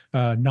and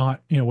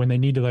not, when they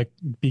need to like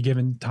be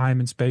given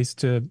time and space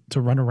to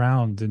run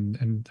around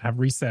and have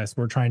recess.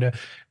 We're trying to,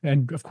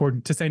 and of course,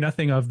 to say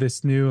nothing of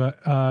this new,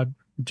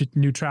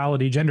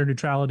 gender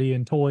neutrality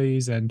in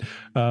toys and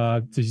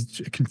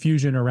the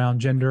confusion around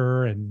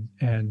gender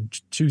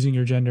and choosing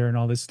your gender and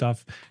all this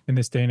stuff in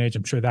this day and age.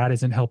 I'm sure that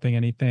isn't helping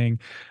anything.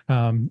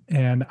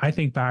 And I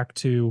think back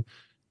to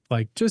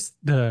like just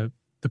the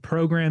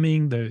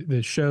programming,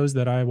 the shows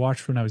that I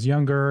watched when I was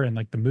younger, and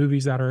like the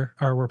movies that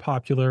were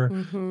popular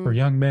for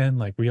young men.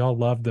 Like we all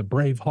loved the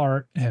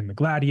Braveheart and the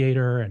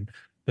Gladiator and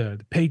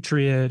the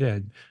Patriot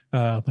and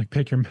like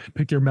pick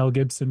your Mel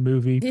Gibson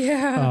movie.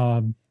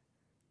 Yeah.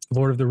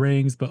 Lord of the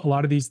Rings, but a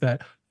lot of these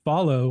that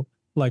follow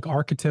like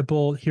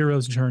archetypal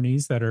heroes'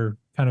 journeys that are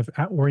kind of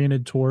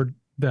oriented toward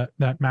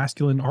that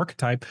masculine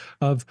archetype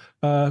of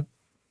the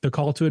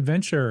call to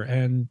adventure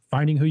and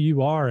finding who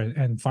you are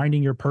and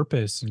finding your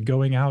purpose and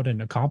going out and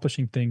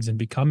accomplishing things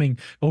and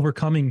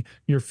overcoming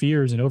your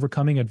fears and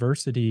overcoming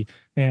adversity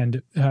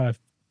and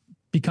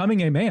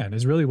becoming a man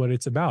is really what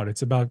it's about.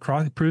 It's about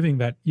proving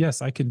that, yes,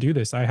 I can do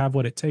this. I have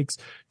what it takes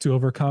to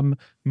overcome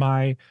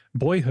my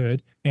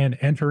boyhood and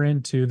enter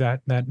into that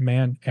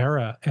man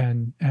era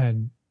and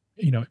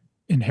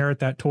inherit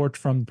that torch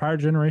from the prior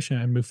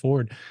generation and move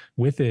forward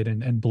with it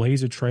and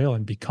blaze a trail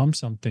and become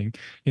something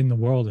in the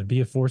world and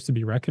be a force to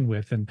be reckoned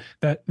with. And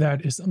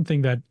that is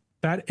something that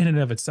in and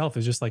of itself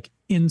is just like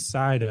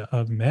inside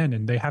of men,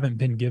 and they haven't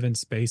been given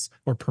space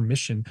or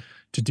permission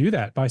to do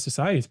that by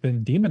society. It's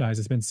been demonized.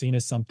 It's been seen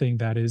as something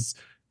that is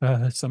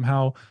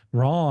somehow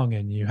wrong,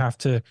 and you have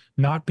to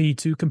not be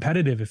too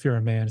competitive if you're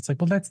a man. It's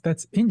like, well,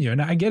 that's in you.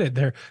 And I get it.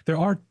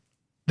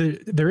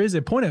 There is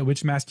a point at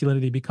which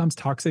masculinity becomes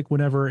toxic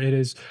whenever it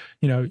is,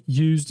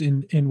 used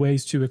in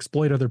ways to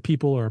exploit other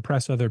people or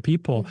oppress other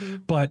people.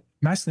 But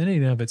masculinity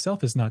in and of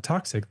itself is not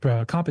toxic.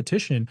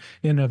 Competition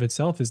in and of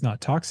itself is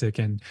not toxic.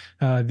 And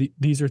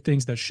these are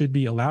things that should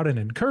be allowed and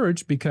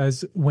encouraged,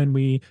 because when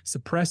we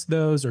suppress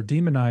those or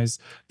demonize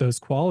those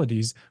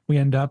qualities, we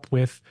end up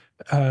with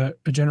a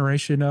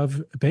generation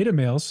of beta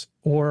males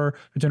or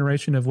a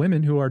generation of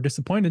women who are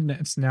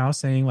disappointed now,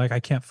 saying like, I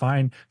can't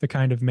find the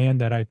kind of man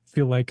that I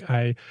feel like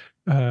I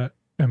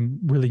am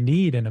really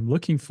need and I'm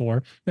looking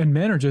for. And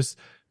men are just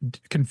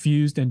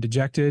confused and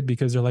dejected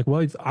because they're like,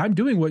 well, I'm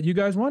doing what you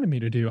guys wanted me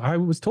to do. I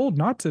was told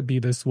not to be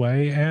this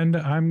way, and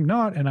I'm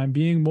not, and I'm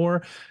being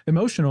more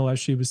emotional, as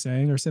she was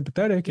saying, or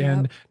sympathetic. Yep.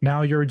 And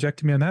now you're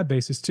rejecting me on that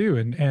basis too.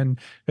 And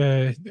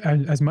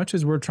as much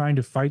as we're trying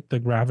to fight the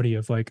gravity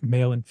of like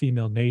male and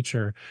female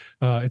nature,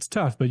 it's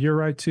tough. But you're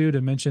right too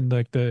to mention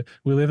like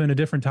we live in a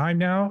different time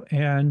now,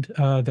 and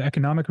the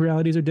economic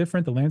realities are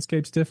different, the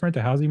landscape's different,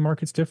 the housing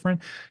market's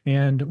different,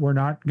 and we're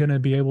not going to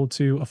be able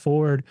to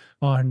afford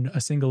on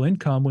a single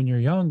income when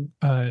you're young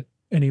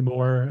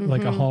anymore,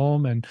 like a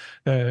home. And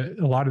a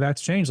lot of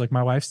that's changed. Like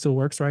my wife still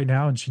works right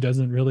now and she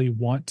doesn't really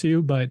want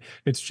to, but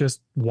it's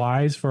just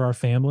wise for our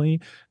family,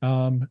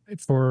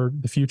 for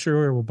the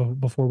future or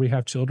before we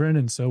have children.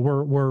 And so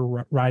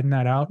we're riding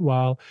that out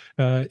while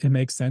it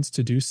makes sense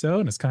to do so.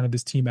 And it's kind of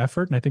this team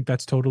effort. And I think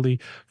that's totally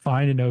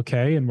fine and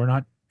okay. And we're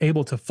not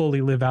able to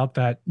fully live out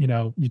that,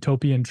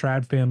 utopian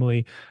trad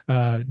family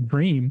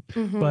dream,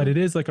 but it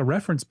is like a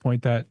reference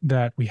point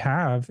that we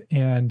have,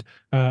 and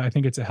I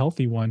think it's a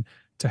healthy one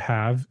to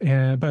have.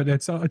 But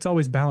it's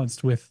always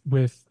balanced with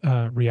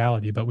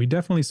reality. But we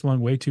definitely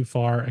swung way too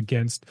far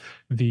against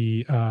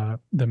the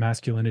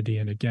masculinity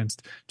and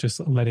against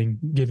just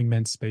giving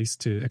men space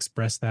to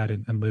express that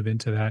and live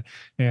into that.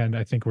 And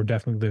I think we're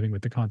definitely living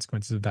with the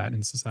consequences of that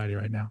in society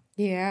right now.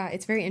 Yeah,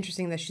 it's very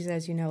interesting that she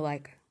says,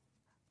 like,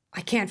 I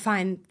can't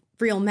find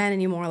real men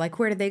anymore. Like,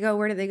 where did they go?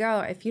 Where did they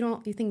go? If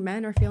you think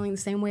men are feeling the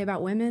same way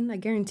about women, I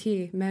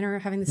guarantee men are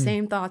having the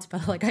same thoughts,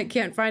 but like, I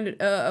can't find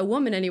a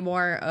woman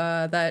anymore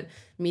that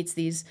meets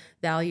these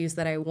values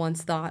that I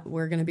once thought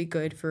were going to be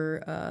good for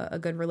a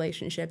good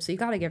relationship. So you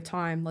got to give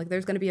time. Like,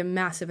 there's going to be a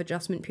massive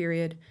adjustment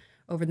period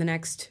over the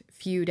next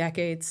few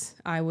decades,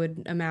 I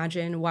would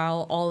imagine,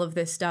 while all of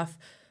this stuff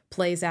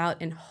plays out,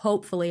 and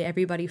hopefully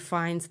everybody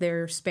finds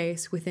their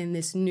space within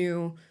this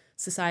new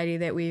society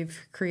that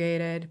we've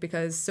created,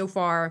 because so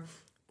far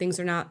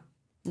things are not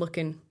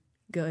looking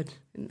good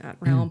in that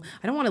realm.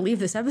 I don't want to leave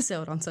this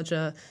episode on such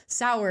a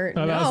sour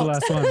note. That was the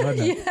last one, wasn't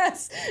it?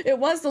 Yes, it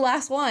was the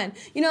last one.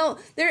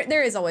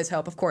 There is always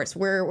hope. Of course,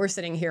 we're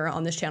sitting here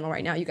on this channel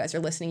right now. You guys are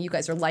listening. You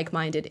guys are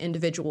like-minded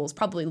individuals,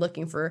 probably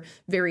looking for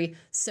very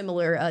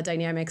similar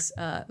dynamics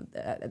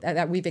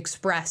that we've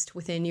expressed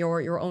within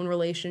your own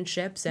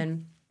relationships,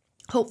 and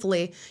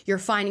hopefully you're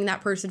finding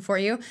that person for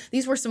you.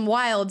 These were some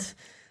wild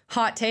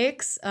hot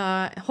takes,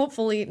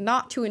 hopefully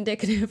not too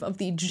indicative of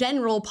the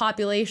general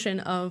population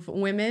of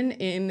women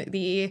in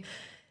the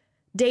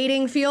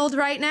dating field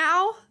right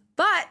now.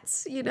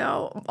 But,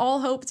 all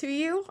hope to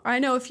you. I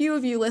know a few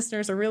of you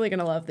listeners are really going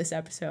to love this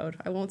episode.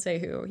 I won't say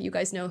who. You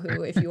guys know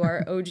who if you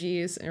are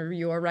OGs or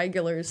you are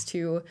regulars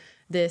to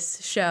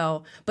this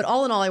show. But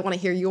all in all, I want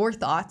to hear your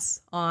thoughts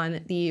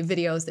on the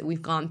videos that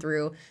we've gone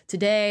through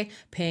today.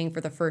 Paying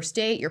for the first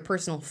date, your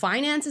personal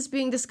finances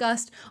being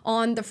discussed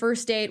on the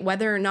first date,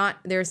 whether or not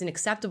there's an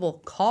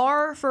acceptable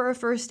car for a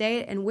first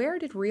date, and where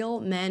did real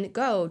men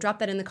go? Drop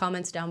that in the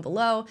comments down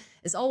below.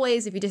 As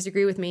always, if you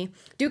disagree with me,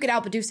 duke it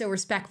out, but do so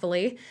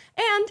respectfully.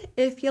 And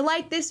if you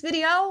like this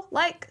video,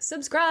 like,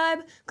 subscribe,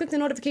 click the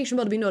notification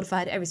bell to be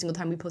notified every single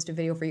time we post a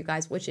video for you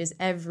guys, which is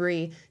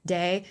every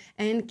day.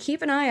 And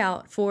keep an eye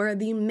out for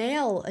the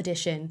male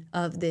edition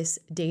of this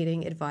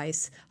dating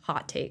advice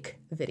hot take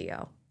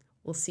video.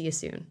 We'll see you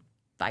soon.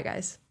 Bye,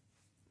 guys.